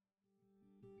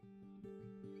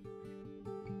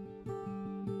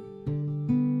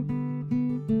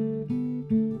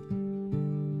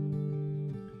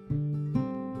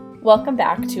Welcome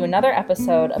back to another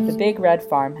episode of The Big Red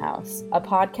Farmhouse, a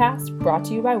podcast brought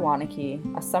to you by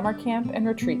Waunakee, a summer camp and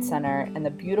retreat center in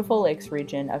the beautiful lakes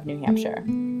region of New Hampshire.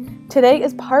 Today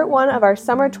is part one of our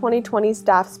Summer 2020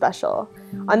 staff special.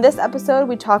 On this episode,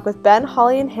 we talk with Ben,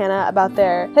 Holly, and Hannah about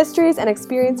their histories and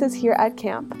experiences here at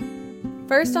camp.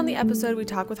 First on the episode, we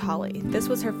talk with Holly. This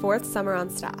was her fourth summer on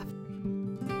staff.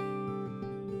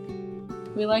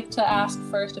 We like to ask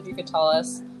first if you could tell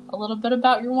us a little bit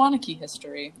about your Waunakee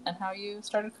history and how you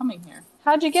started coming here.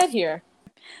 How'd you get here?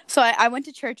 So I went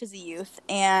to church as a youth,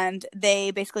 and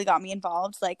they basically got me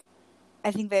involved. Like,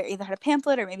 I think they either had a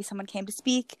pamphlet or maybe someone came to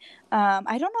speak.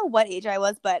 I don't know what age I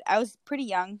was, but I was pretty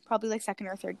young, probably like second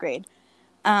or third grade.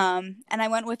 And I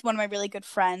went with one of my really good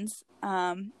friends,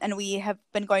 and we have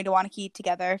been going to Waunakee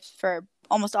together for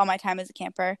almost all my time as a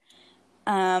camper.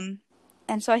 And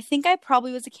so I think I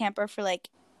probably was a camper for like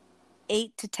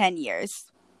 8 to 10 years.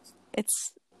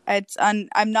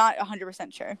 I'm not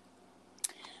 100% sure.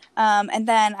 And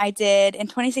then in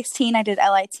 2016, I did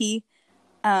LIT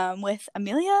with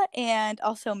Amelia and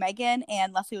also Megan,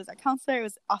 and Leslie was our counselor. It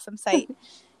was an awesome site.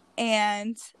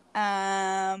 And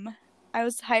I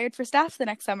was hired for staff the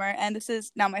next summer, and this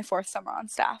is now my fourth summer on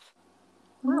staff.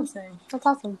 Amazing. That's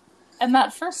awesome. And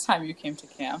that first time you came to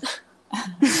camp,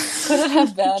 could it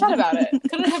have been? Chat about it.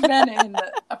 Could it have been in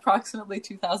approximately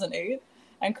 2008?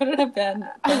 And could it have been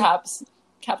perhaps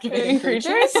Captivating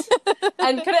Creatures?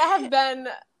 And could it have been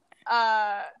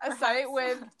a site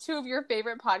with two of your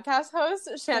favorite podcast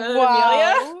hosts, Shannon and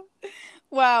Amelia?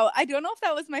 Wow. I don't know if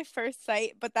that was my first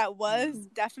site, but that was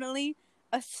definitely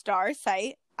a star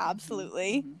site.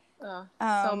 Absolutely.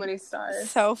 So many stars.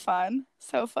 So fun.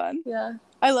 Yeah.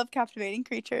 I love Captivating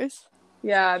Creatures.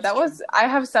 Yeah, I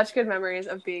have such good memories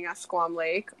of being at Squam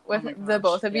Lake with the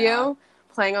both of you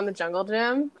playing on the jungle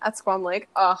gym at Squam Lake.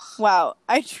 Ugh. Wow.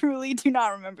 I truly do not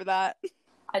remember that.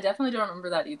 I definitely don't remember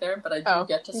that either, but I do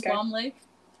get to Squam Lake,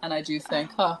 and I do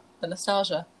think, the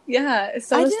nostalgia. Yeah, it's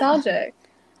so nostalgic.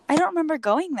 I don't remember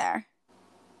going there.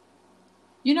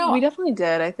 You know, we definitely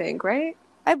did, I think, right?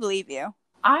 I believe you.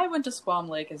 I went to Squam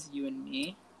Lake as you and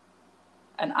me,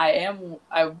 and I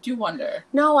do wonder.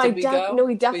 No, we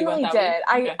definitely did.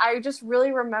 Okay. I just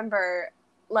really remember,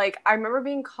 I remember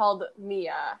being called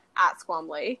Mia at Squam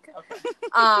Lake. Okay.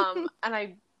 And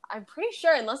I'm pretty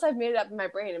sure, unless I've made it up in my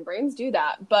brain, and brains do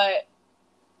that, but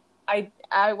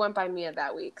I went by Mia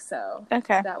that week, so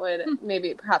that would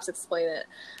maybe perhaps explain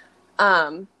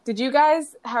it. Did you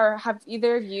guys, have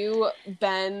either of you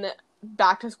been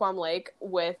back to Squam Lake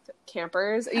with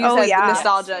campers? You said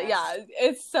nostalgia. Yes. Yeah,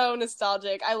 it's so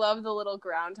nostalgic. I love the little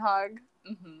groundhog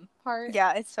part.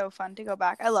 Yeah, it's so fun to go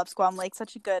back. I love Squam Lake.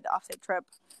 Such a good off-site trip.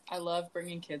 I love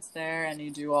bringing kids there, and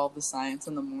you do all the science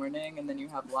in the morning, and then you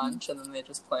have lunch, and then they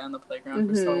just play on the playground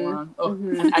for so long. Oh,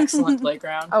 an excellent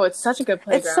playground. Oh, it's such a good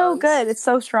playground. It's so good. It's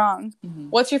so strong. Mm-hmm.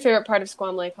 What's your favorite part of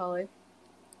Squam Lake, Holly?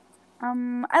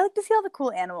 I like to see all the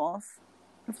cool animals.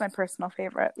 That's my personal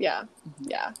favorite. Yeah.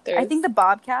 Yeah. I think the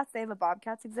bobcats, they have a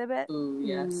bobcats exhibit. Ooh,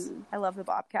 yes. I love the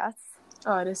bobcats.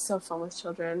 Oh, it is so fun with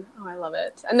children. Oh, I love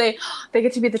it. And they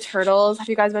get to be the turtles. Have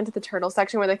you guys been to the turtle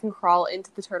section where they can crawl into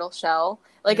the turtle shell?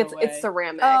 It's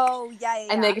ceramic. Oh, yeah.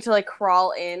 And they get to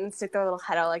crawl in and stick their little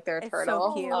head out like they're a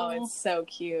turtle. So cute. Oh, it's so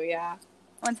cute, yeah.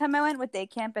 One time I went with day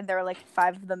camp and there were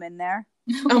 5 of them in there.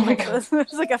 Oh my god. It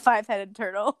was like a 5-headed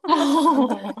turtle.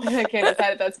 I can't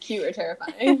decide if that's cute or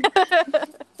terrifying.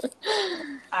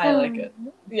 I like it.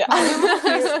 Yeah.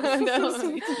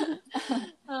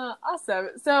 Awesome.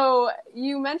 So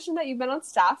you mentioned that you've been on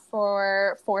staff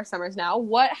for 4 summers now.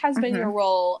 What has been your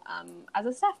role as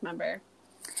a staff member?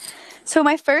 So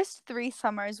my first 3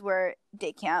 summers were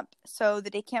day camp. So the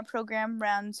day camp program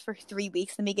runs for 3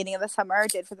 weeks in the beginning of the summer. I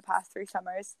did for the past 3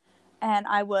 summers. And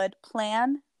I would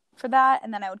plan for that,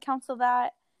 and then I would counsel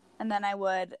that, and then I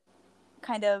would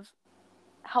kind of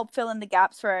help fill in the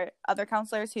gaps for other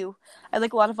counselors who I a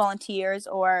lot of volunteers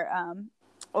or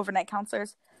overnight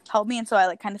counselors help me, and so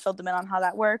I kind of filled them in on how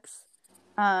that works.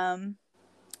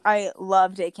 I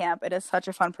love day camp. It is such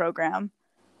a fun program.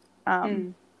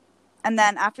 And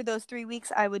then after those 3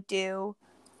 weeks, I would do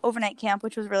overnight camp,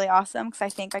 which was really awesome because I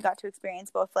think I got to experience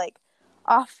both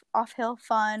off-hill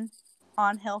fun,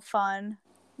 on-hill fun,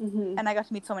 and I got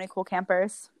to meet so many cool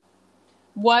campers.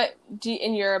 What,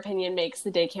 in your opinion, makes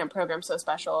the day camp program so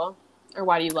special? Or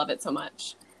why do you love it so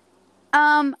much?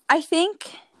 I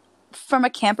think from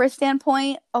a camper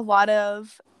standpoint, a lot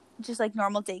of just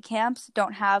normal day camps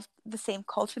don't have the same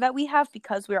culture that we have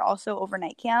because we're also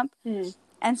overnight camp.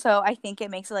 And so I think it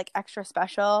makes it extra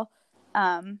special.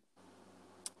 And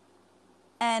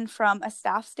from a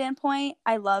staff standpoint,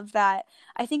 I love that.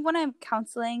 I think when I'm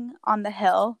counseling on the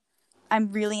hill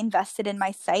I'm really invested in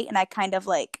my site, and I kind of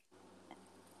like,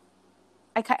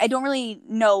 I don't really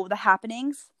know the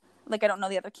happenings. Like, I don't know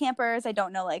the other campers. I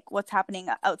don't know like what's happening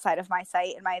outside of my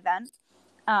site and my event.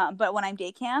 But when I'm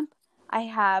day camp,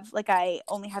 I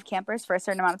only have campers for a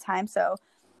certain amount of time. So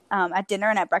at dinner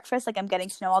and at breakfast, like I'm getting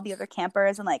to know all the other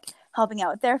campers and like helping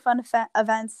out with their fun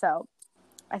events. So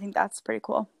I think that's pretty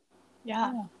cool.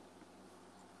 Yeah.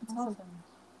 That's awesome.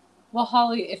 Well,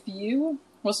 Holly,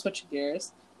 we'll switch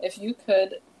gears. If you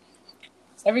could,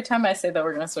 every time I say that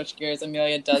we're going to switch gears,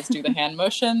 Amelia does do the hand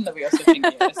motion that we are switching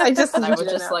gears. I would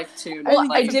just like to.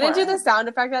 Well, I didn't do the sound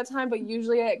effect that time, but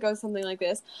usually it goes something like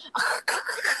this.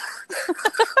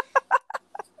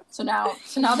 So now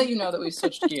that you know that we've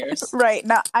switched gears, right?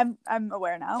 Now I'm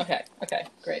aware now. Okay,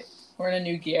 great. We're in a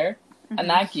new gear, and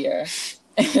that gear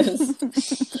is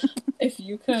if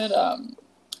you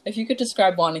could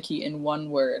describe Waunakee in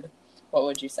one word, what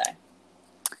would you say?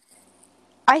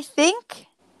 I think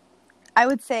I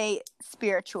would say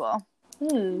spiritual.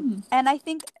 And I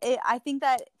think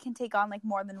that can take on like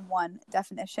more than one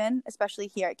definition, especially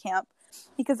here at camp,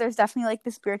 because there's definitely like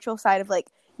the spiritual side of like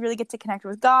you really get to connect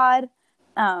with God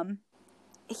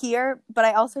here, but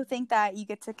I also think that you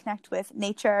get to connect with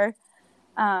nature.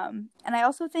 And I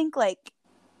also think like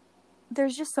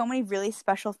there's just so many really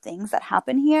special things that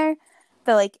happen here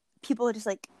that like people just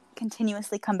like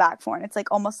continuously come back for, and it's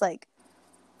like almost like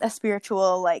a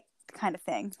spiritual like kind of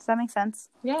thing. Does that make sense?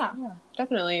 Yeah,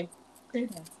 definitely.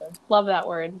 Great answer. Love that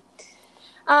word.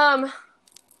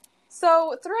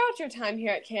 So throughout your time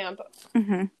here at camp,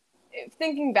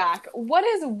 thinking back, what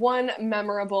is one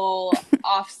memorable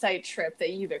off-site trip that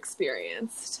you've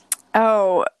experienced?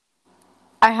 Oh,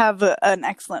 I have an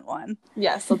excellent one.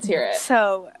 Yes, let's hear it.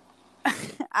 So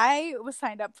I was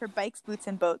signed up for Bikes, Boots,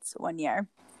 and Boats one year.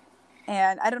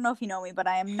 And I don't know if you know me, but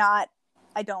I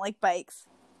don't like bikes.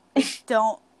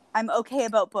 I'm okay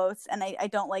about boats, and I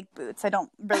don't like boots.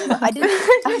 Boots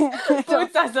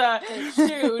as a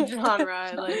shoe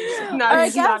genre. Like,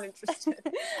 not interested.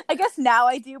 I guess now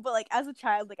I do, but like as a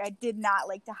child, like I did not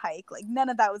like to hike. Like none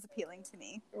of that was appealing to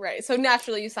me. Right. So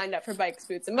naturally you signed up for Bikes,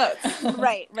 Boots, and Boats.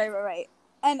 Right.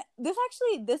 And this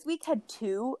week had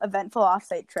 2 eventful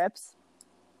offsite trips.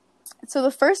 So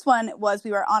the first one was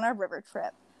we were on our river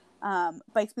trip.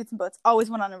 Bikes, Boots, and Boats always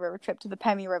went on a river trip to the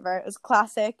Pemi River. It was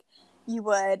classic. You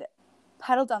would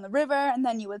paddle down the river, and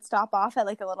then you would stop off at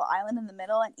like a little island in the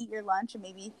middle and eat your lunch, and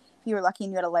maybe if you were lucky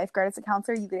and you had a lifeguard as a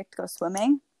counselor, you get to go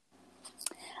swimming.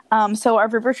 So our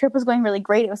river trip was going really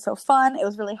great. It was so fun. It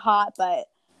was really hot, but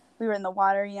we were in the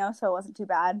water, so it wasn't too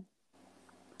bad.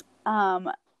 And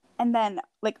then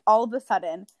like all of a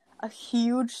sudden a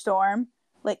huge storm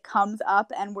like comes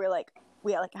up, and we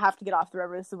have to get off the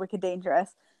river. This is wicked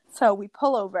dangerous. So we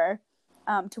pull over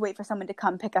to wait for someone to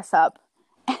come pick us up.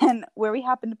 And where we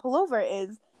happen to pull over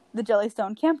is the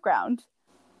Jellystone campground.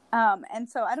 And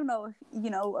so I don't know if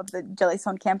you know of the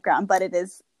Jellystone campground, but it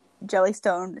is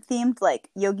Jellystone themed, like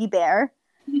Yogi Bear.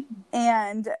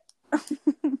 And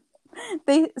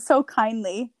they so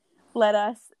kindly let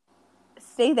us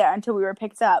stay there until we were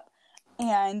picked up.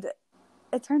 And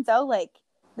it turns out like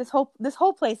this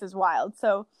whole place is wild.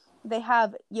 So they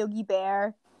have Yogi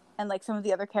Bear and like some of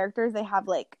the other characters, they have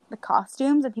like the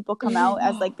costumes and people come out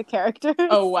as like the characters.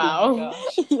 Oh wow.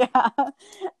 Yeah.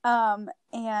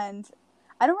 And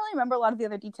I don't really remember a lot of the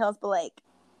other details, but like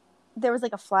there was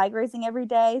like a flag raising every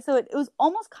day. So it was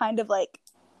almost kind of like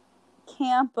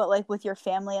camp, but like with your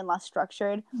family and less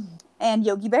structured, and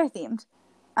Yogi Bear themed.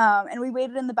 And we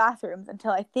waited in the bathrooms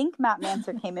until I think Matt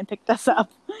Manser came and picked us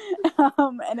up.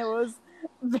 And it was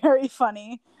very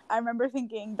funny. I remember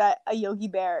thinking that a Yogi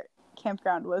Bear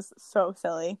campground was so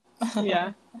silly.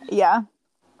 Yeah. Yeah.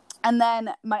 And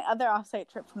then my other offsite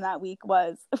trip from that week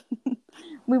was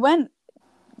we went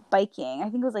biking. I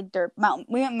think it was like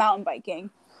we went mountain biking.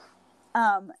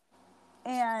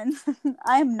 And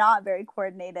I'm not very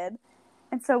coordinated.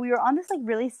 And so we were on this like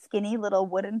really skinny little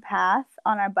wooden path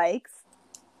on our bikes,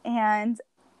 and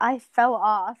I fell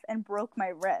off and broke my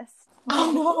wrist.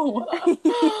 Oh no.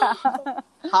 Yeah.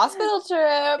 Hospital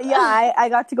trip. Yeah, I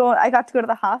got to go to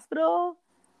the hospital.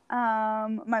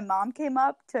 My mom came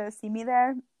up to see me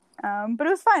there. But it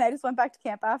was fine. I just went back to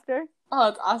camp after. Oh,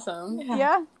 that's awesome.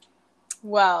 Yeah.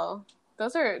 Well,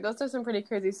 those are some pretty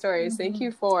crazy stories. Thank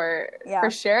you for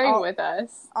sharing with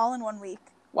us. All in 1 week.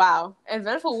 Wow.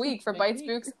 Eventful week for Bikes,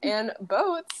 Boots, and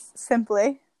Boats.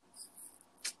 Simply.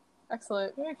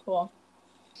 Excellent. Very cool.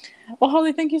 Well,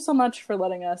 Holly, thank you so much for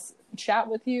letting us chat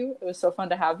with you. It was so fun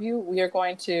to have you. I'm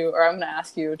going to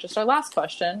ask you just our last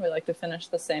question. We like to finish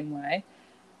the same way.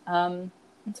 And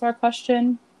so our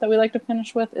question that we like to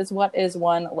finish with is, what is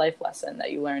one life lesson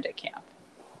that you learned at camp?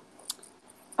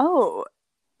 Oh,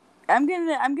 I'm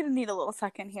gonna need a little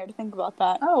second here to think about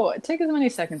that. Oh, take as many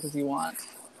seconds as you want.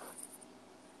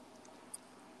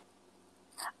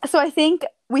 So I think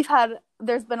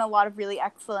there's been a lot of really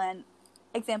excellent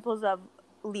examples of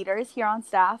leaders here on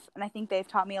staff, and I think they've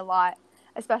taught me a lot,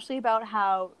 especially about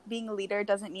how being a leader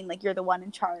doesn't mean like you're the one in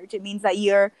charge. It means that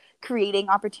you're creating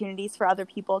opportunities for other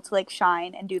people to like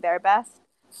shine and do their best.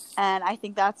 And I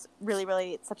think that's really,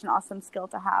 really such an awesome skill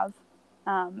to have.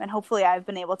 And hopefully I've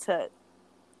been able to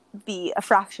be a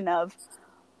fraction of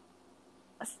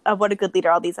what a good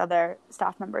leader all these other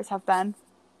staff members have been.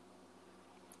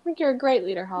 I think you're a great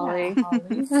leader, Holly. Yeah,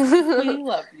 Holly. We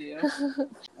love you.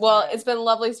 Well, it's been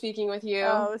lovely speaking with you.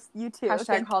 Oh, you too.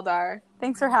 #Haldar.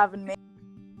 Thanks for having me.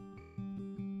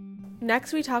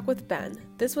 Next, we talk with Ben.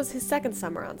 This was his second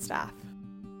summer on staff.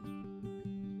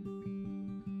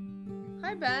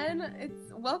 Hi, Ben.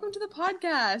 Welcome to the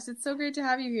podcast. It's so great to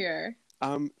have you here.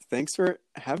 Thanks for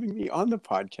having me on the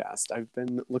podcast. I've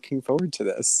been looking forward to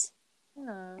this.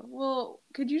 Yeah. Well,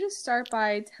 could you just start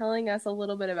by telling us a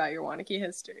little bit about your Waunakee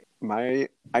history?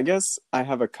 I guess I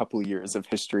have a couple years of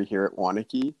history here at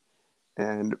Waunakee.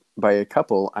 And by a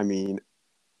couple, I mean,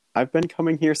 I've been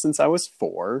coming here since I was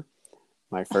 4.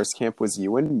 My first camp was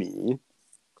You and Me,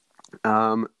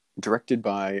 directed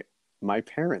by my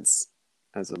parents,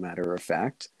 as a matter of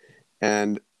fact.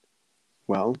 And,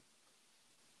 well,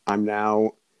 I'm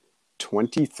now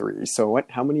 23. So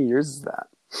how many years is that?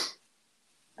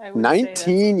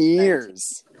 19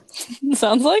 years. 19.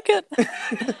 Sounds like it.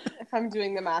 If I'm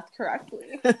doing the math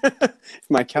correctly.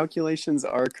 My calculations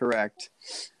are correct.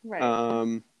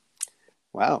 Right.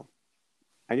 Wow.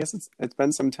 I guess it's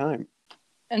been some time.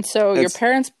 And so your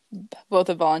parents both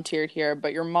have volunteered here,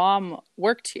 but your mom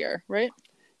worked here, right?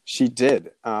 She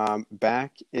did.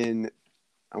 Back in,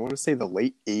 I want to say the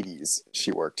late 80s,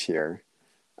 she worked here.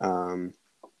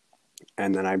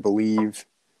 And then I believe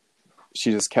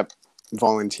she just kept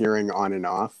volunteering on and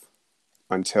off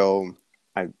until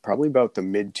probably about the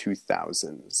mid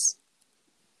 2000s.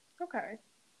 Okay.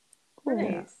 Cool.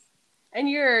 Nice. Yeah. And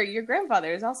your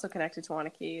grandfather is also connected to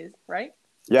Waunakee, right?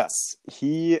 Yes.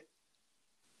 He's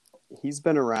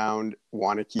been around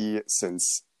Waunakee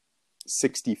since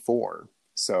 1964.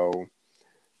 So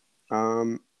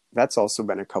that's also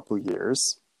been a couple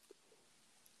years.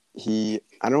 I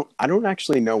don't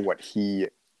actually know what he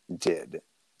did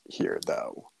here,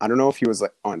 though. I don't know if he was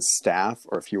like on staff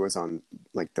or if he was on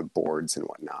like the boards and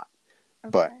whatnot.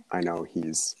 Okay. But I know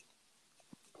he's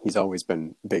always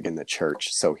been big in the church,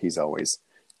 so he's always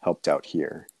helped out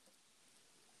here.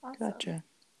 Awesome. Gotcha.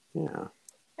 Yeah.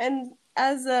 And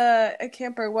as a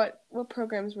camper, what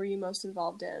programs were you most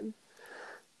involved in?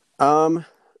 Up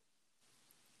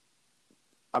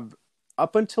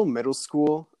until middle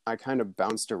school, I kind of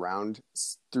bounced around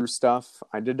through stuff.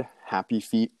 I did Happy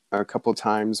Feet a couple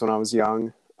times when I was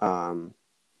young.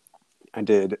 I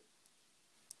did,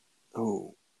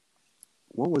 there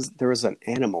was an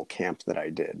animal camp that I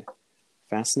did.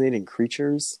 Fascinating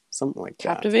Creatures, something like that.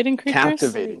 Captivating Creatures?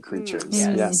 Captivating Creatures,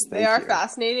 yes. They are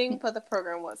fascinating, but the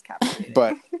program was captivating.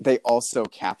 But they also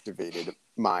captivated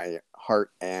my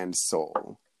heart and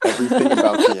soul. Everything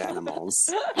about the animals.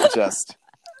 Just,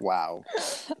 wow.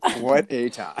 What a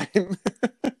time.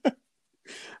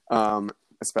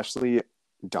 Especially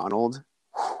Donald.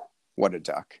 What a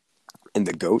duck. And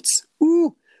the goats.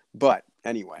 Ooh. But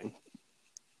anyway.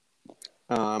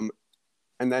 And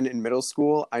then in middle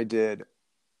school, I did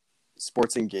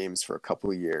sports and games for a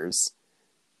couple of years.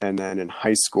 And then in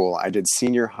high school, I did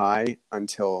senior high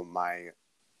until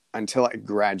I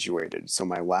graduated. So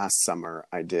my last summer,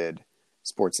 I did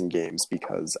sports and games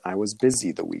because I was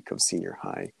busy the week of senior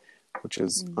high, which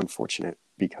is unfortunate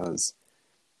because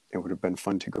it would have been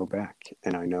fun to go back.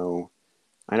 And I know,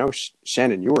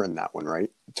 Shannon, you were in that one,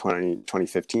 right?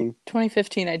 2015?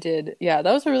 2015 I did. Yeah,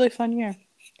 that was a really fun year.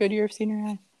 Good year of senior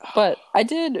high. But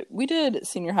we did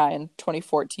senior high in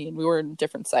 2014. We were in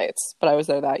different sites, but I was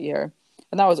there that year.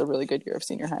 And that was a really good year of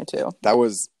senior high too.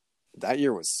 That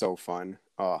year was so fun.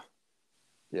 Oh,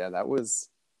 yeah,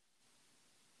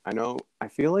 I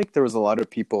feel like there was a lot of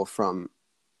people from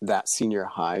that senior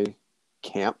high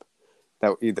camp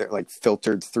that either like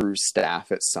filtered through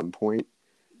staff at some point.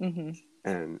 Mm-hmm.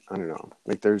 And I don't know,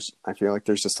 like I feel like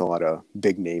there's just a lot of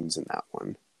big names in that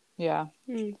one. Yeah.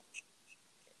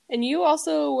 And you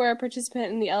also were a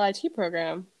participant in the LIT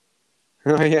program.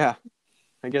 Oh yeah.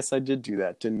 I guess I did do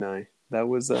that, didn't I? That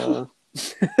was I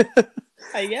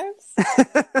guess.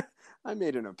 I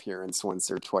made an appearance once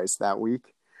or twice that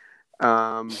week.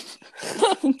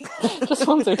 Just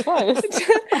once or twice.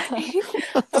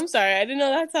 I'm sorry, I didn't know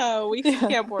that's how weekend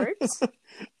camp works.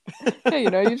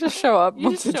 Yeah, you just show up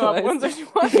once or twice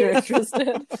if you're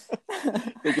interested.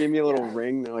 They gave me a little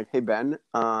ring. They're like, "Hey Ben,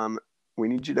 we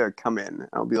need you to come in."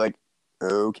 I'll be like,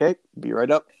 "Okay, be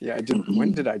right up." Yeah, I did.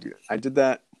 When did I do it? I did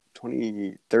that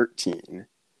 2013.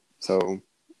 So,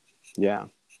 yeah,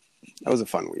 that was a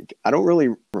fun week. I don't really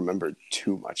remember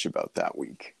too much about that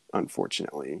week,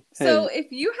 unfortunately. So,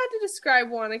 if you had to describe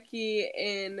Waunakee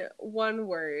in one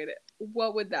word,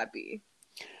 what would that be?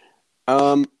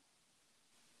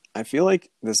 I feel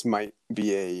like this might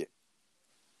be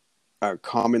a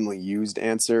commonly used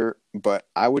answer, but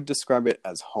I would describe it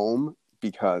as home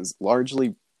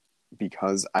largely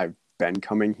because I've been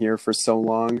coming here for so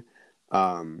long.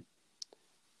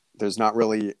 There's not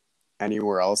really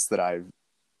anywhere else that I've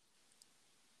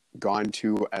gone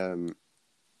to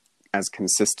as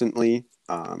consistently,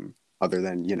 other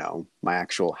than, my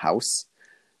actual house.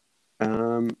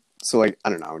 So like, I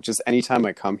don't know, just anytime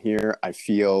I come here, I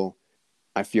feel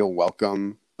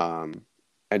welcome. I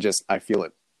feel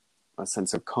a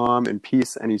sense of calm and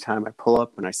peace anytime I pull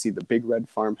up and I see the big red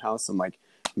farmhouse. I'm like,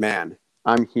 man,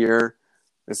 I'm here.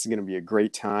 This is going to be a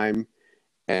great time.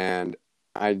 And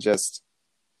it's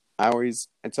always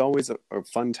a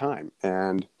fun time.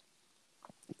 And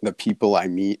the people I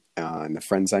meet and the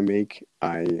friends I make,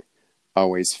 I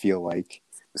always feel like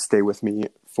stay with me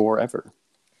forever.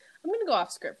 I'm going to go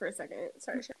off script for a second.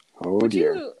 Sorry.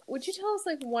 Dear. Would you tell us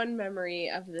like one memory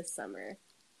of this summer?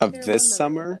 Of this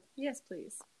summer? Yes,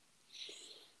 please.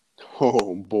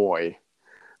 Oh boy.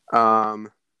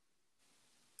 Well,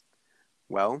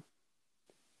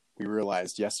 we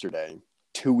realized yesterday,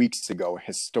 2 weeks ago, a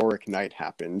historic night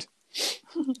happened.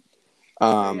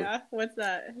 Yeah, what's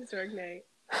that historic night?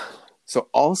 So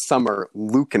all summer,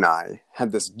 Luke and I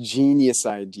had this genius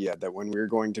idea that when we were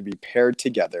going to be paired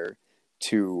together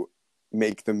to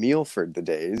make the meals for the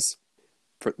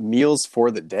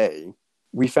day,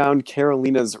 we found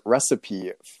Carolina's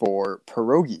recipe for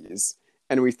pierogies,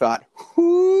 and we thought,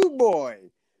 "Hoo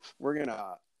boy, we're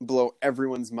gonna blow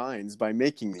everyone's minds by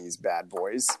making these bad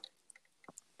boys."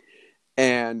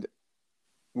 And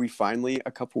we finally,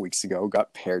 a couple weeks ago,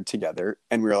 got paired together,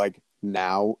 and we were like,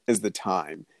 "Now is the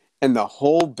time." And the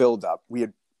whole build-up, we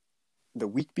had the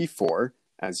week before,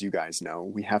 as you guys know,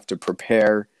 we have to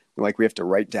prepare. We have to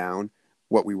write down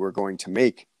what we were going to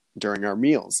make during our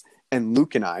meals. And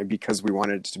Luke and I, because we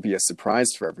wanted it to be a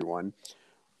surprise for everyone,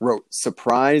 wrote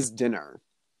surprise dinner.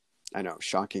 I know,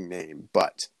 shocking name,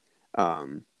 but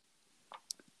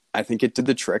I think it did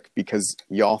the trick because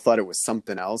y'all thought it was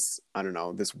something else. I don't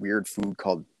know, this weird food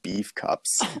called beef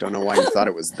cups. Don't know why you thought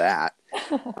it was that.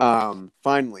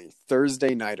 Finally,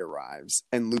 Thursday night arrives,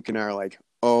 and Luke and I are like,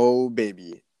 "Oh,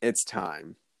 baby, it's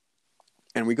time."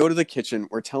 And we go to the kitchen.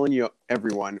 We're telling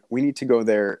everyone, we need to go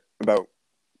there about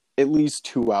at least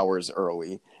 2 hours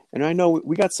early. And I know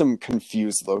we got some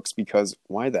confused looks because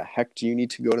why the heck do you need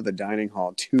to go to the dining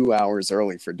hall 2 hours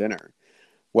early for dinner?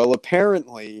 Well,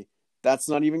 apparently that's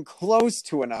not even close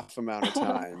to enough amount of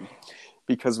time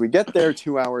because we get there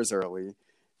 2 hours early.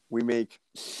 We make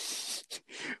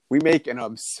an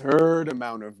absurd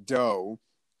amount of dough.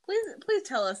 Please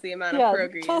tell us the amount of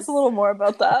pierogies. Tell us a little more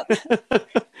about that.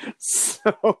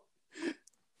 So,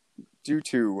 due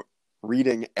to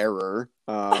reading error,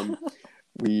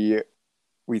 we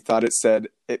thought it said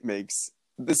it makes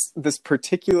this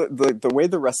particular the way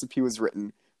the recipe was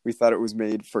written. We thought it was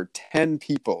made for 10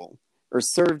 people or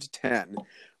served 10,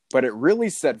 but it really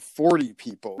said 40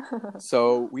 people.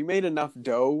 So we made enough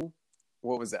dough.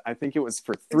 What was it? I think it was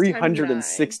for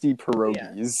 360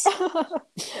 pierogies.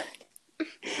 Yeah.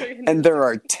 And there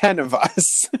are 10 of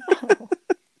us.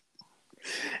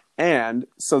 And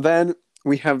so then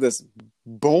we have this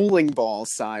bowling ball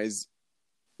size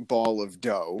ball of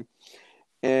dough,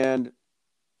 and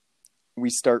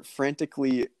we start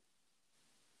frantically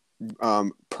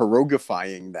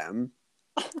pierogifying them.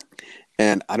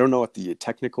 And I don't know what the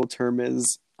technical term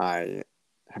is. I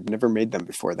have never made them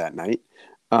before that night.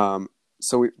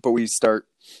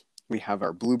 We have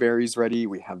our blueberries ready,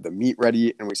 we have the meat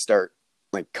ready, and we start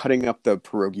like cutting up the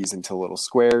pierogies into little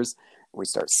squares. And we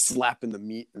start slapping the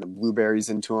meat and the blueberries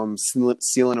into them,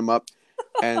 sealing them up.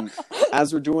 And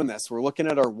as we're doing this, we're looking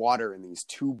at our water in these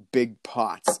 2 big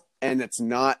pots, and it's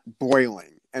not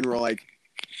boiling. And we're like,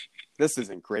 this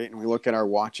isn't great. And we look at our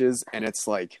watches, and it's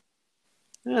like,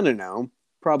 I don't know,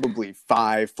 probably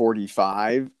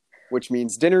 5:45, which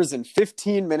means dinner's in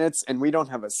 15 minutes, and we don't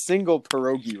have a single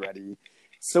pierogi ready.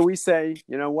 So we say,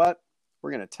 you know what?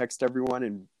 We're going to text everyone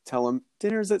and tell them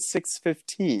dinner's at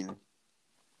 6:15.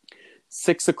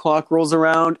 6 o'clock rolls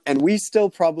around, and we still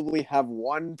probably have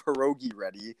 1 pierogi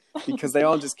ready because they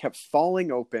all just kept falling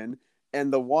open.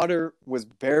 and the water was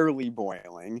barely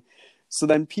boiling. So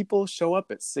then people show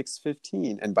up at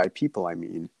 6:15, and by people I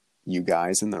mean you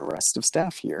guys and the rest of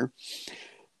staff here.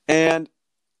 And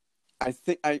I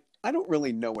think I don't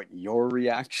really know what your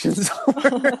reactions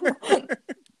are.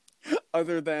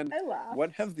 Other than,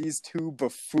 what have these two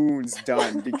buffoons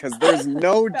done? Because there's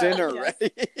no dinner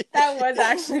ready. That was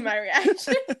actually my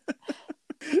reaction.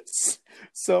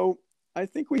 So I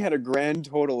think we had a grand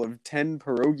total of 10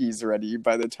 pierogies ready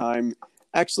by the time...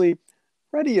 Actually,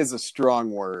 ready is a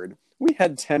strong word. We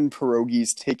had 10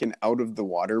 pierogies taken out of the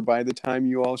water by the time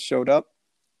you all showed up.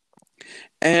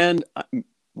 And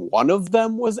one of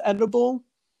them was edible.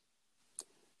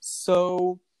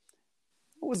 So...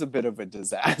 it was a bit of a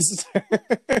disaster.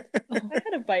 I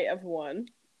had a bite of one.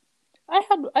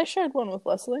 I shared one with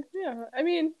Leslie. Yeah, I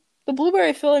mean, the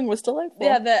blueberry filling was delightful.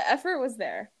 Yeah, the effort was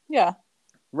there. Yeah.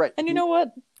 Right. And you know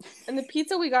what? And the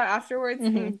pizza we got afterwards,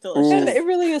 delicious. And it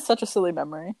really is such a silly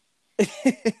memory.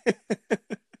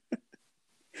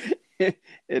 It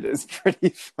is pretty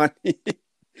funny.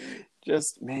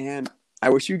 Just, man, I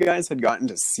wish you guys had gotten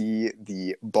to see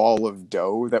the ball of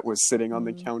dough that was sitting on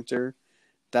the counter.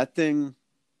 That thing...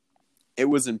 it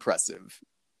was impressive.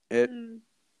 I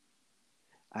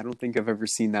don't think I've ever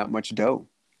seen that much dough.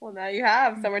 Well, now you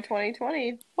have. Summer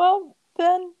 2020. Well,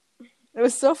 Ben, it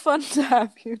was so fun to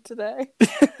have you today.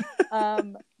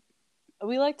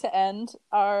 We like to end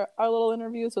our little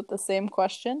interviews with the same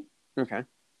question. Okay.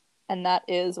 And that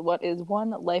is, what is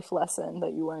one life lesson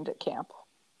that you learned at camp?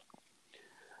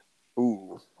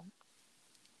 Ooh.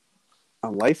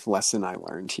 A life lesson I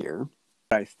learned here.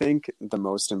 I think the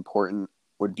most important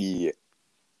would be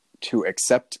to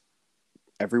accept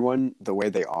everyone the way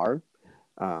they are,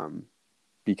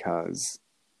 because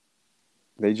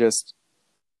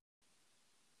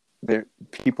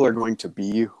people are going to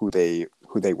be who they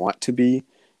want to be,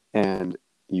 and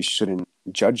you shouldn't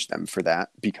judge them for that,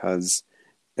 because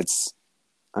it's,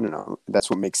 I don't know, that's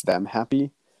what makes them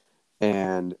happy.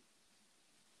 And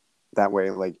that way,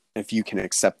 like, if you can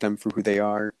accept them for who they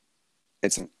are,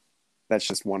 that's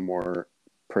just one more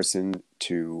person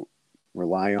to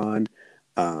rely on,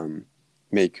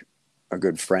 make a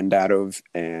good friend out of,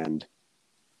 and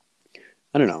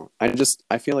I don't know.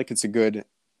 I feel like it's a good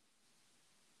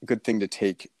thing to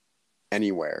take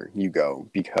anywhere you go,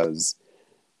 because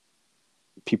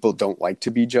people don't like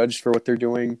to be judged for what they're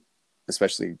doing,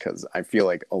 especially because I feel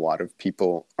like a lot of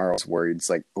people are always worried. It's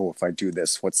like, oh, if I do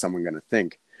this, what's someone going to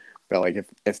think? But like,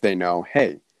 if they know,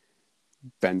 hey,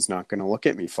 Ben's not going to look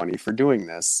at me funny for doing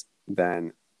this,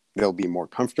 then they'll be more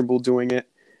comfortable doing it.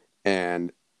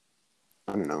 And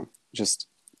I don't know, just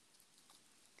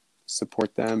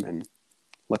support them and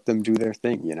let them do their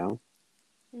thing, you know?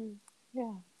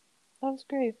 Yeah, that was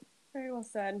great. Very well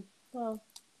said. Well,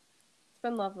 it's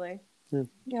been lovely.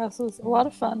 Yeah, this was a lot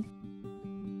of fun.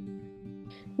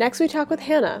 Next, we talk with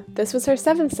Hannah. This was her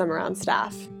 7th summer on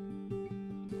staff.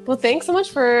 Well, thanks so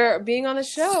much for being on the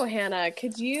show, Hannah.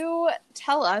 Could you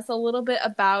tell us a little bit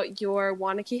about your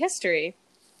Waunakee history?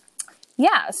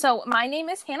 Yeah, so my name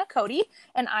is Hannah Cody,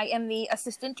 and I am the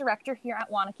assistant director here at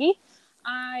Waunakee.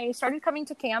 I started coming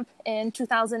to camp in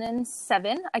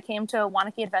 2007. I came to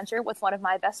Waunakee Adventure with one of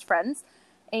my best friends,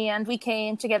 and we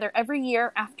came together every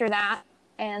year after that.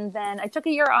 And then I took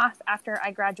a year off after I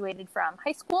graduated from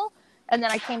high school, and then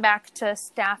I came back to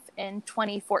staff in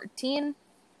 2014.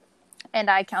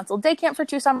 And I counseled day camp for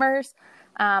 2 summers.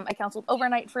 I counseled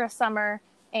overnight for a summer.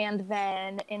 And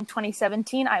then in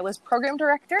 2017, I was program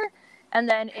director. And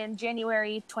then in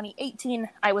January 2018,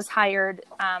 I was hired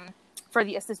for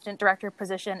the assistant director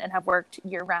position and have worked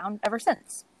year-round ever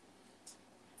since.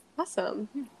 Awesome.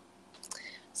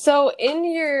 So in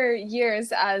your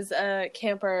years as a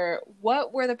camper,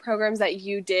 what were the programs that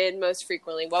you did most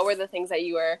frequently? What were the things that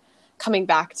you were coming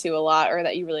back to a lot or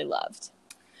that you really loved?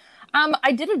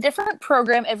 I did a different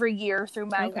program every year through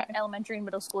my elementary and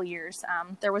middle school years.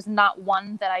 There was not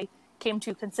one that I came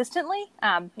to consistently.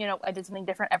 I did something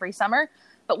different every summer.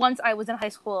 But once I was in high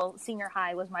school, senior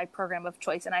high was my program of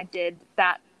choice. And I did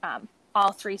that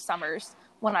all 3 summers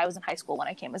when I was in high school when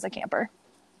I came as a camper.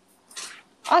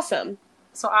 Awesome.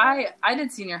 So I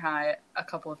did senior high a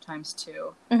couple of times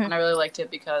too. Mm-hmm. And I really liked it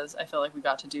because I felt like we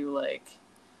got to do like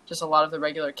just a lot of the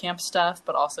regular camp stuff,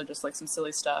 but also just like some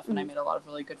silly stuff. And I made a lot of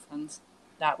really good friends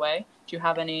that way. Do you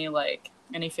have any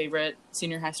favorite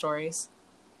senior high stories?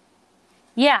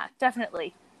 Yeah,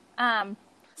 definitely.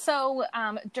 So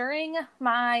during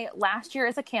my last year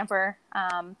as a camper,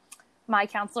 my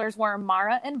counselors were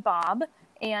Mara and Bob.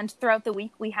 And throughout the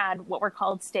week, we had what were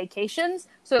called staycations.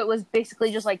 So it was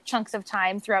basically just like chunks of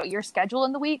time throughout your schedule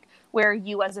in the week where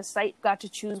you as a site got to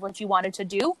choose what you wanted to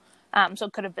do. So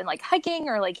it could have been like hiking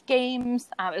or like games.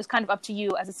 It was kind of up to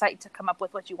you as a site to come up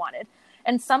with what you wanted.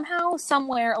 And somehow,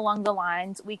 somewhere along the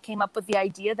lines, we came up with the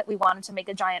idea that we wanted to make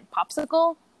a giant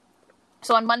popsicle.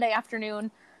 So on Monday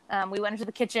afternoon, we went into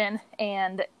the kitchen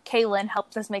and Kaylin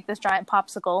helped us make this giant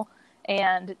popsicle.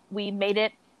 And we made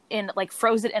it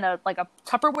froze it in a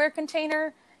Tupperware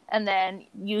container, and then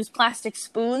used plastic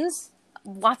spoons,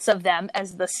 lots of them,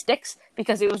 as the sticks,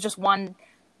 because it was just one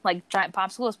like giant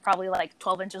popsicle. It was probably like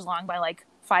 12 inches long by like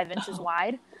 5 inches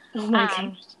wide. Oh my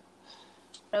gosh.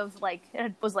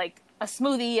 It was like a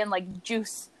smoothie and like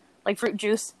juice, like fruit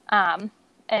juice.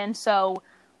 And so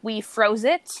we froze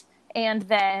it, and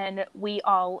then we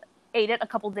all ate it a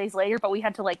couple days later, but we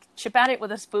had to like chip at it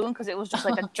with a spoon because it was just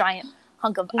like a giant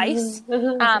hunk of ice.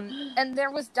 And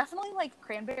there was definitely like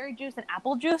cranberry juice and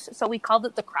apple juice, so we called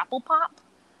it the Crapple Pop.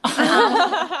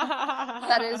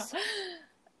 That is,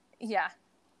 yeah.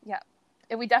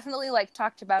 And we definitely like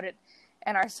talked about it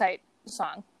in our site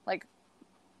song. Like,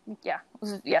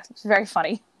 it's very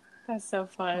funny. That's so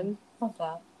fun. Love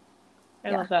that. I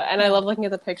love that, and I love looking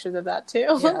at the pictures of that too.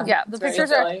 The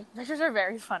pictures are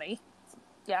very funny.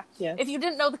 Yeah. If you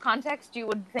didn't know the context, you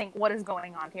would think, what is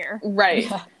going on here? Right.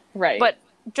 Right. But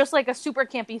just like a super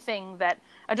campy thing that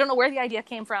I don't know where the idea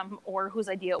came from or whose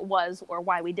idea it was or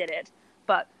why we did it,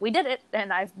 but we did it,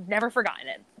 and I've never forgotten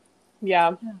it.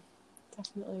 Yeah.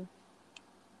 Definitely.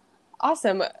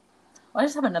 Awesome. Well, I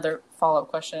just have another follow-up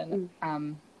question.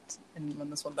 And when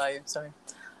this one by you, sorry.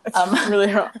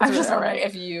 Really, I'm just wondering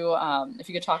if you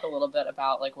could talk a little bit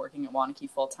about like working at Waunakee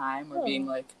full time or being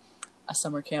like a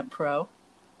summer camp pro.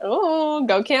 Oh,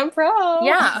 go Camp Pro.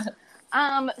 Yeah.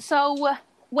 So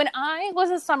when I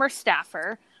was a summer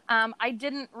staffer, I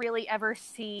didn't really ever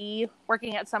see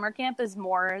working at summer camp as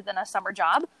more than a summer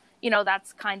job. You know,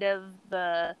 that's kind of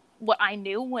what I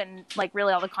knew when like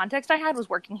really all the context I had was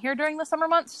working here during the summer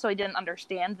months. So I didn't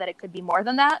understand that it could be more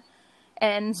than that.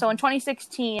 And so in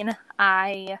 2016,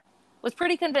 I was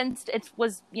pretty convinced it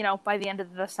was, by the end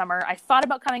of the summer. I thought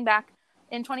about coming back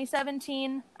in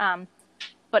 2017.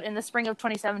 But in the spring of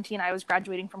 2017, I was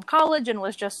graduating from college and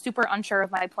was just super unsure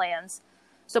of my plans.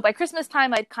 So by Christmas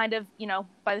time, I'd kind of,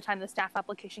 by the time the staff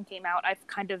application came out, I've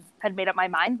kind of had made up my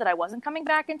mind that I wasn't coming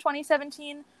back in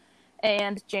 2017.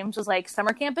 And James was like,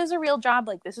 summer camp is a real job.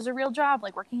 Like, this is a real job.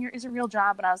 Like, working here is a real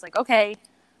job. And I was like, okay.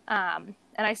 And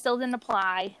I still didn't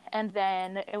apply. And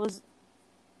then it was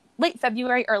late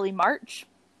February, early March.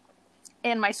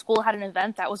 And my school had an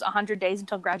event that was 100 days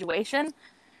until graduation.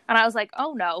 And I was like,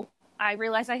 oh no. I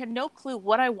realized I had no clue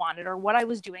what I wanted or what I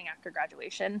was doing after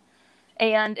graduation.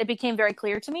 And it became very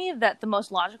clear to me that the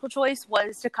most logical choice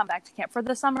was to come back to camp for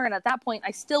the summer. And at that point, I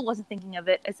still wasn't thinking of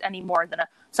it as any more than a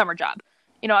summer job.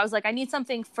 I was like, I need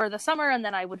something for the summer, and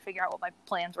then I would figure out what my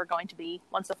plans were going to be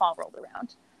once the fall rolled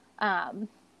around.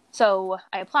 So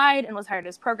I applied and was hired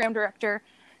as program director.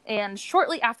 And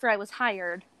shortly after I was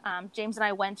hired, James and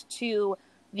I went to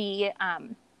the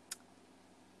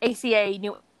ACA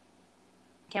New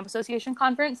Camp Association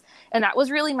conference, and that was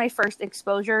really my first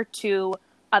exposure to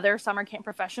other summer camp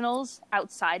professionals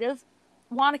outside of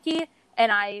Waunakee.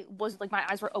 And I was like, my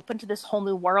eyes were open to this whole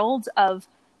new world of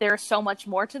there's so much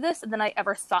more to this than I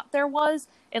ever thought there was,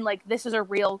 and like this is a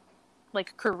real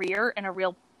like career and a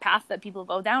real path that people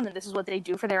go down, and this is what they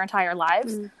do for their entire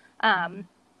lives. I've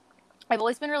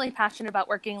always been really passionate about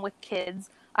working with kids.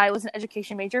 I was an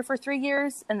education major for 3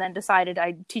 years and then decided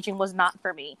teaching was not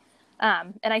for me.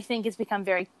 And I think it's become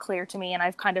very clear to me, and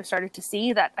I've kind of started to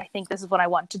see that I think this is what I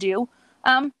want to do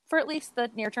for at least the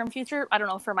near-term future. I don't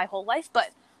know for my whole life, but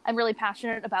I'm really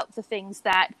passionate about the things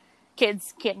that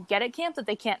kids can get at camp that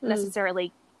they can't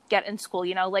necessarily get in school,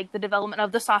 like the development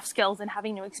of the soft skills and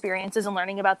having new experiences and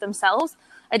learning about themselves.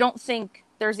 I don't think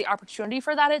there's the opportunity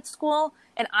for that at school.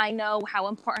 And I know how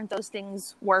important those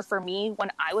things were for me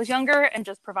when I was younger, and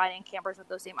just providing campers with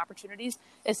those same opportunities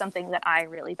is something that I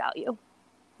really value.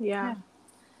 Yeah.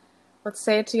 Let's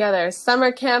say it together.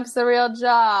 Summer camp's a real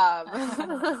job.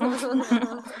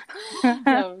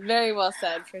 No, very well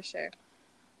said, for sure.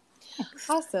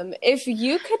 Awesome. If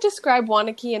you could describe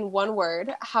Waunakee in one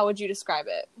word, how would you describe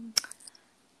it?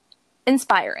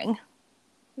 Inspiring.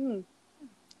 I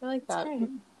like that.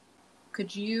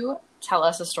 Could you tell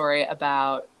us a story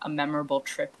about a memorable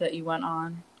trip that you went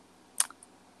on?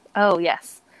 Oh,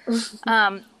 yes.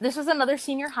 This was another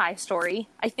senior high story.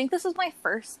 I think this was my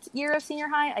first year of senior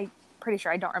high. I'm pretty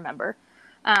sure. I don't remember.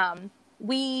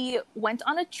 We went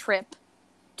on a trip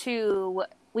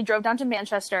we drove down to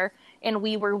Manchester, and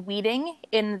we were weeding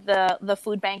in the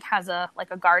food bank has a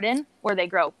garden where they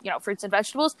grow, fruits and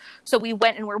vegetables. So we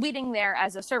went and we're weeding there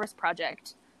as a service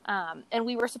project. And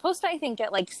we were supposed to, I think,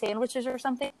 get like sandwiches or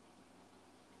something.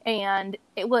 and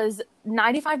it was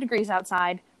 95 degrees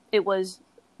outside. It was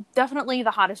definitely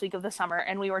the hottest week of the summer,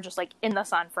 and we were just like in the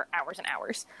sun for hours and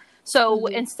hours. So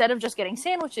instead of just getting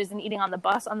sandwiches and eating on the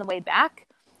bus on the way back,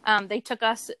 they took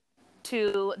us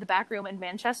to the back room in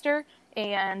Manchester,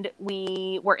 and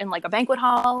we were in like a banquet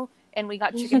hall, and we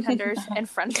got chicken tenders and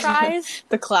French fries.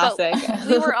 The classic. So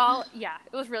we were all, it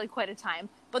was really quite a time.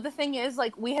 But the thing is,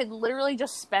 like, we had literally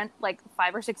just spent like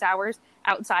 5 or 6 hours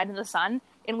outside in the sun,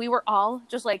 and we were all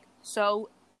just like so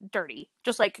dirty,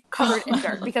 just like covered in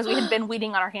dirt, because we had been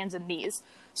weeding on our hands and knees.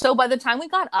 So by the time we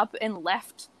got up and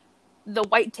left, the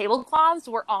white tablecloths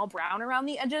were all brown around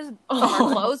the edges of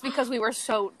our clothes, because we were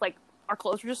so, like, our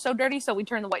clothes were just so dirty, so we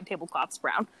turned the white tablecloths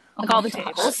brown, like all the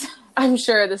tables. I'm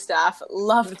sure the staff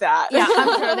loved that. Yeah,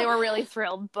 I'm sure they were really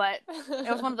thrilled, but it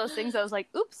was one of those things that was like,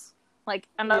 oops, like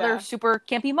another super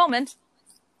campy moment.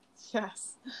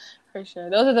 Yes, for sure.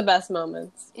 Those are the best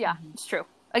moments. Yeah, it's true.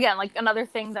 Again, like another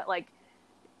thing that like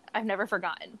I've never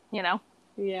forgotten, you know?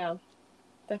 Yeah,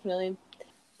 definitely.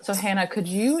 So Hannah, could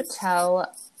you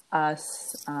tell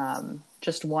us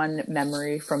just one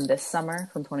memory from this summer,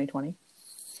 from 2020?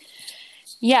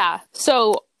 Yeah,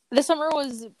 so this summer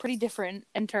was pretty different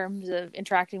in terms of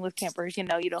interacting with campers. You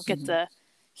know, you don't get the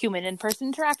human in-person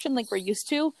interaction like we're used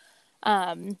to.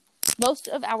 Most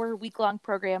of our week-long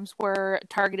programs were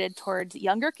targeted towards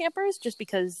younger campers, just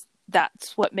because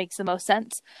that's what makes the most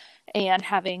sense. And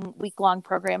having week-long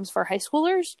programs for high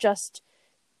schoolers just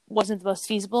wasn't the most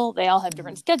feasible. They all have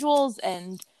different schedules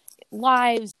and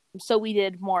lives. So we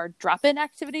did more drop-in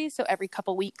activities. So every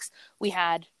couple weeks we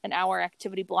had an hour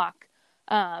activity block.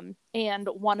 And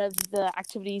one of the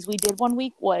activities we did one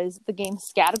week was the game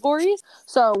Categories.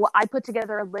 So I put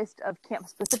together a list of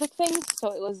camp-specific things.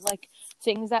 So it was like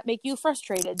things that make you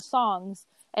frustrated, songs.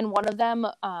 And one of them,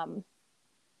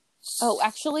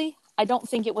 actually, I don't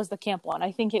think it was the camp one.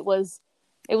 I think it was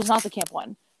not the camp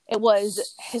one. It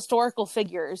was historical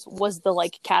figures was the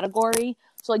like category.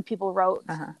 So like people wrote,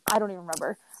 I don't even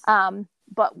remember.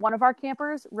 But one of our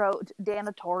campers wrote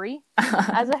Dana Torrey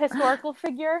as a historical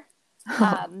figure.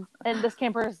 And this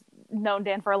camper has known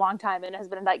Dan for a long time and has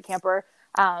been a night camper.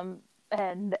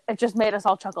 And it just made us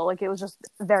all chuckle. Like, it was just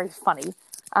very funny.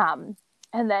 And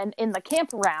then in the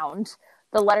camp round,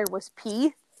 the letter was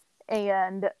P,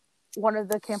 and one of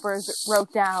the campers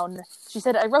wrote down, she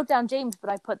said, I wrote down James, but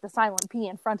I put the silent P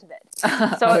in front of it.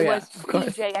 So it was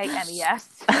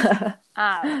P-J-A-M-E-S,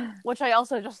 which I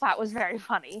also just thought was very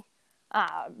funny.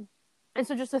 And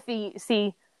so just to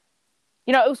see,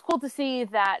 you know, it was cool to see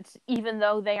that even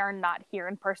though they are not here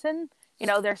in person, you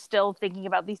know, they're still thinking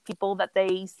about these people that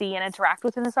they see and interact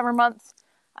with in the summer months.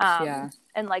 And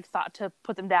like thought to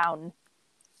put them down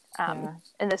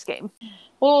in this game.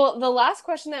 Well, the last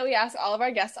question that we ask all of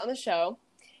our guests on the show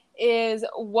is,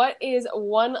 what is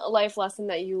one life lesson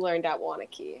that you learned at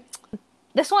Waunakee?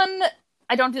 This one,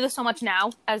 I don't do this so much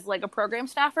now as like a program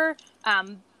staffer,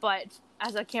 but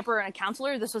as a camper and a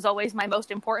counselor, this was always my most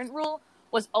important rule,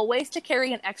 was always to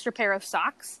carry an extra pair of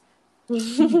socks.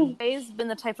 I've always been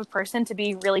the type of person to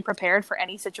be really prepared for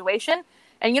any situation,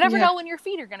 and you never know when your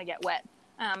feet are going to get wet.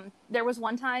 There was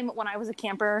one time when I was a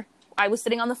camper, I was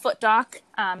sitting on the foot dock,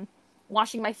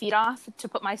 washing my feet off to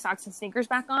put my socks and sneakers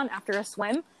back on after a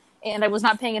swim, and I was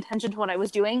not paying attention to what I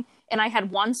was doing, and I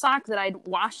had one sock that I'd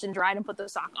washed and dried and put the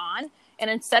sock on, and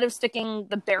instead of sticking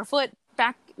the barefoot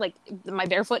back, like my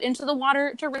barefoot into the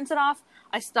water to rinse it off,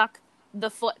 I stuck the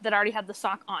foot that already had the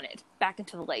sock on it back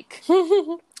into the lake.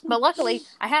 But luckily,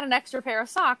 I had an extra pair of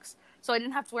socks, so I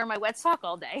didn't have to wear my wet sock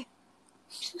all day.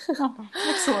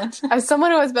 Excellent. As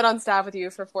someone who has been on staff with you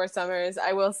for 4 summers,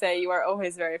 I will say you are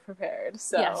always very prepared.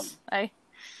 So yes,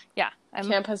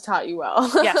 camp has taught you well.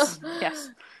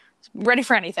 yes. Ready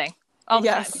for anything. All the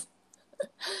time.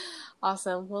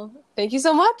 Awesome. Well, thank you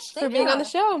so much for being on the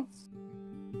show.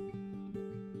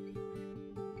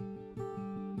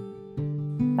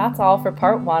 That's all for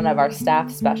part 1 of our staff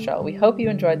special. We hope you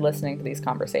enjoyed listening to these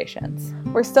conversations.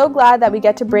 We're so glad that we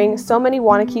get to bring so many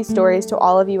Waunakee stories to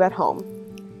all of you at home.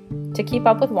 To keep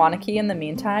up with Waunakee in the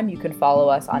meantime, you can follow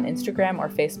us on Instagram or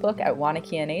Facebook at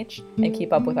WaunakeeNH and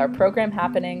keep up with our program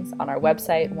happenings on our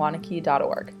website,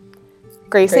 waunakee.org.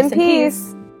 Grace and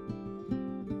peace.